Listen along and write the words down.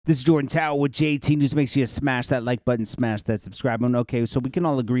This is Jordan Tower with JT. Just make sure you smash that like button, smash that subscribe button. Okay, so we can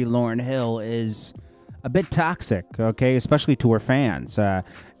all agree Lauryn Hill is a bit toxic, okay, especially to her fans.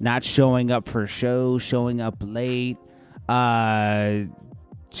 Not showing up for shows, showing up late,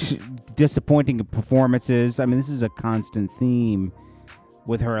 disappointing performances. I mean, this is a constant theme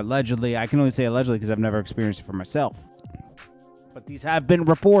with her allegedly. I can only say allegedly because I've never experienced it for myself. But these have been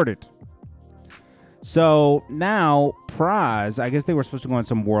reported. So now, Praz, I guess they were supposed to go on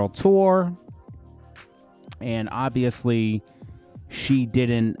some world tour. And obviously, she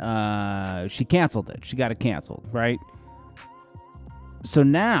didn't, she canceled it. She got it canceled, right? So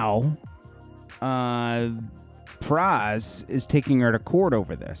now, Praz is taking her to court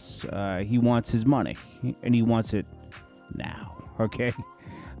over this. He wants his money, and he wants it now, okay?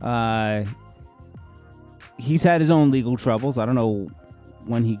 He's had his own legal troubles. I don't know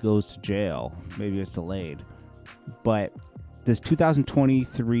when he goes to jail. Maybe it's delayed. But this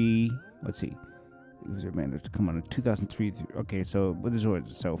 2023, let's see. It was mandated to come on in 2003. Okay, so what is it?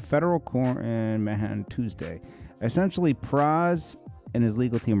 So federal court in Manhattan Tuesday. Essentially, Praz and his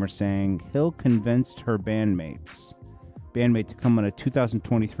legal team are saying Hill convinced her bandmate to come on a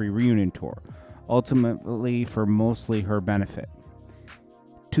 2023 reunion tour, ultimately for mostly her benefit.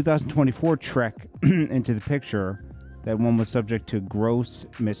 2024 trek into the picture. That one was subject to gross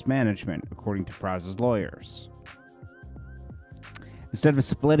mismanagement, according to Praz's lawyers. Instead of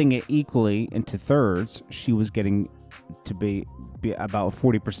splitting it equally into thirds, she was getting to be about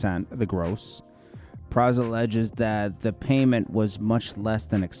 40% of the gross. Praz alleges that the payment was much less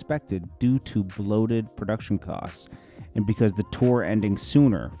than expected due to bloated production costs and because the tour ending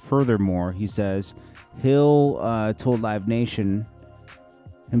sooner. Furthermore, he says, Hill told Live Nation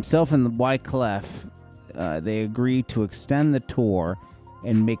himself and the Wyclef they agreed to extend the tour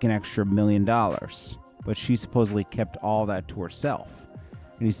and make an extra $1 million, but she supposedly kept all that to herself.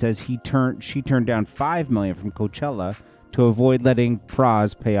 And he says she turned down $5 million from Coachella to avoid letting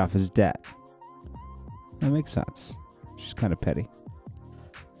Praz pay off his debt. That makes sense. She's kind of petty.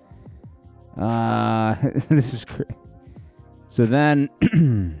 This is great. So then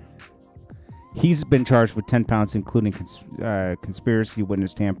he's been charged with 10 counts, including conspiracy,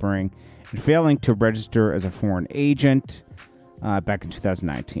 witness tampering, and failing to register as a foreign agent back in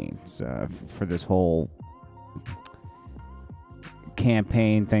 2019 for this whole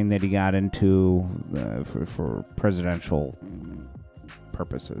campaign thing that he got into for presidential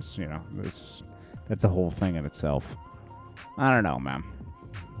purposes. You know, that's a whole thing in itself. I don't know, man.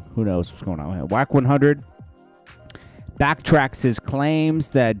 Who knows what's going on here? Wack 100 backtracks his claims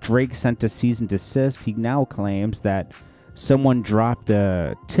that Drake sent a cease and desist. He now claims that someone dropped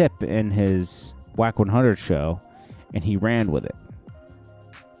a tip in his Wack 100 show and he ran with it.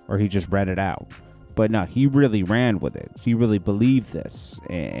 Or he just read it out. But no, he really ran with it. He really believed this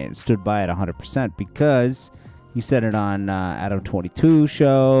and stood by it 100% because he said it on Adam 22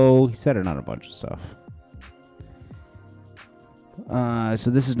 show. He said it on a bunch of stuff. So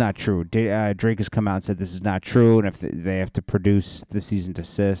this is not true. Drake has come out and said this is not true, and if they have to produce the cease and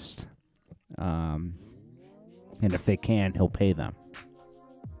desist, and if they can, he'll pay them.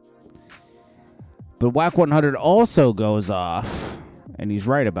 But Wack 100 also goes off, and he's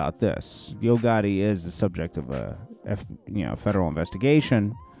right about this. Yo Gotti is the subject of a federal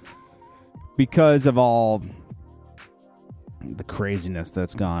investigation because of all the craziness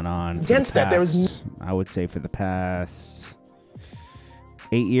that's gone on. Against that, there was, I would say, for the past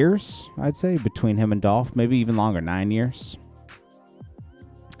 8 years, I'd say, between him and Dolph. Maybe even longer, 9 years.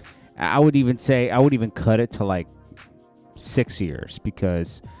 I would even cut it to like 6 years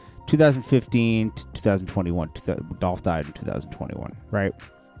because 2015 to 2021, Dolph died in 2021, right?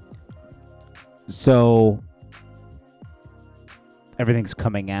 So everything's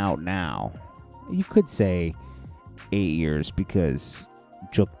coming out now. You could say 8 years because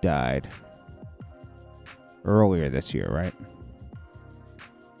Jook died earlier this year, right?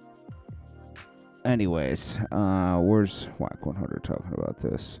 Anyways, where's Wack 100 talking about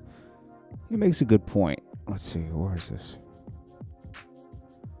this? He makes a good point. Let's see, where is this?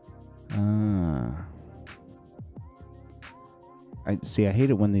 I hate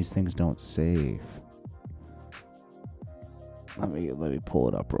it when these things don't save. Let me pull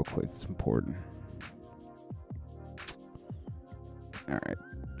it up real quick. It's important. All right,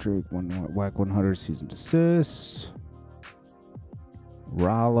 Drake Wack 100 cease and desist.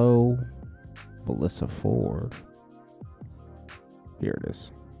 Rollo. Melissa Ford. Here it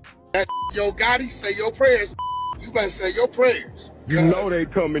is. Yo Gotti, say your prayers. You better say your prayers. You know they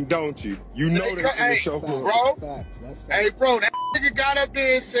coming, don't you? You know they coming. Hey, bro. That's fact. Hey, bro, that Nigga got up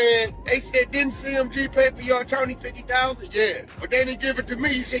there and said, they said, didn't CMG pay for your attorney $50,000? Yeah. But they didn't give it to me.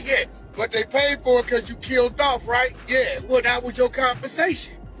 He said, yeah. But they paid for it because you killed Dolph, right? Yeah. Well, that was your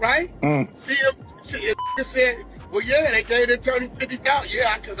compensation, right? CMG said, well, yeah, they gave the attorney $50,000.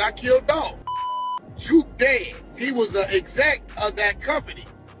 Yeah, because I killed Dolph. You dead. He was an exec of that company.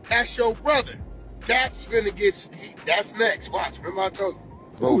 That's your brother. That's finna get, that's next. Watch, remember I told you.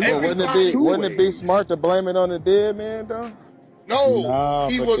 Well, wouldn't it be smart to blame it on the dead man, though? No,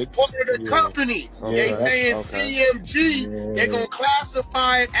 he was part of the company. They saying CMG, they're going to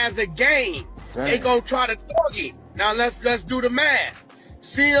classify it as a game. They going to try to target. Now, let's do the math.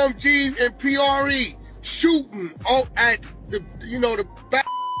 CMG and PRE shooting at the, the back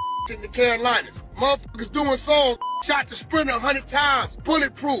in the Carolinas. Motherfuckers doing songs, shot the Sprinter 100 times,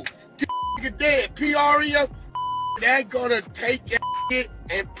 bulletproof. Nigga dead. PRE, they're gonna take that shit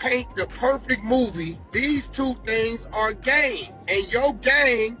and paint the perfect movie. These two things are gang, and your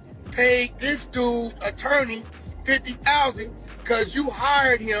gang paid this dude attorney $50,000 because you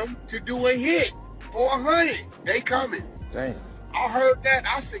hired him to do a hit for 100. They coming. Damn. I heard that.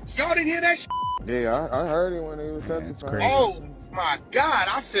 I said, y'all didn't hear that shit? Yeah, I heard him when he was testifying. Oh my God!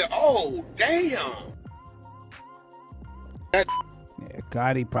 I said, oh damn. Yeah,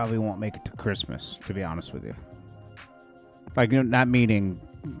 Gotti probably won't make it to Christmas, to be honest with you. Like, not meaning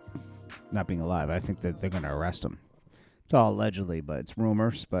not being alive. I think that they're going to arrest him. It's all allegedly, but it's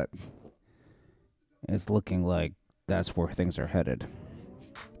rumors, but it's looking like that's where things are headed.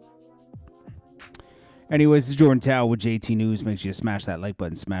 Anyways, this is Jordan Tower with JT News. Make sure you smash that like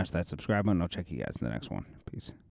button, smash that subscribe button. I'll check you guys in the next one. Peace.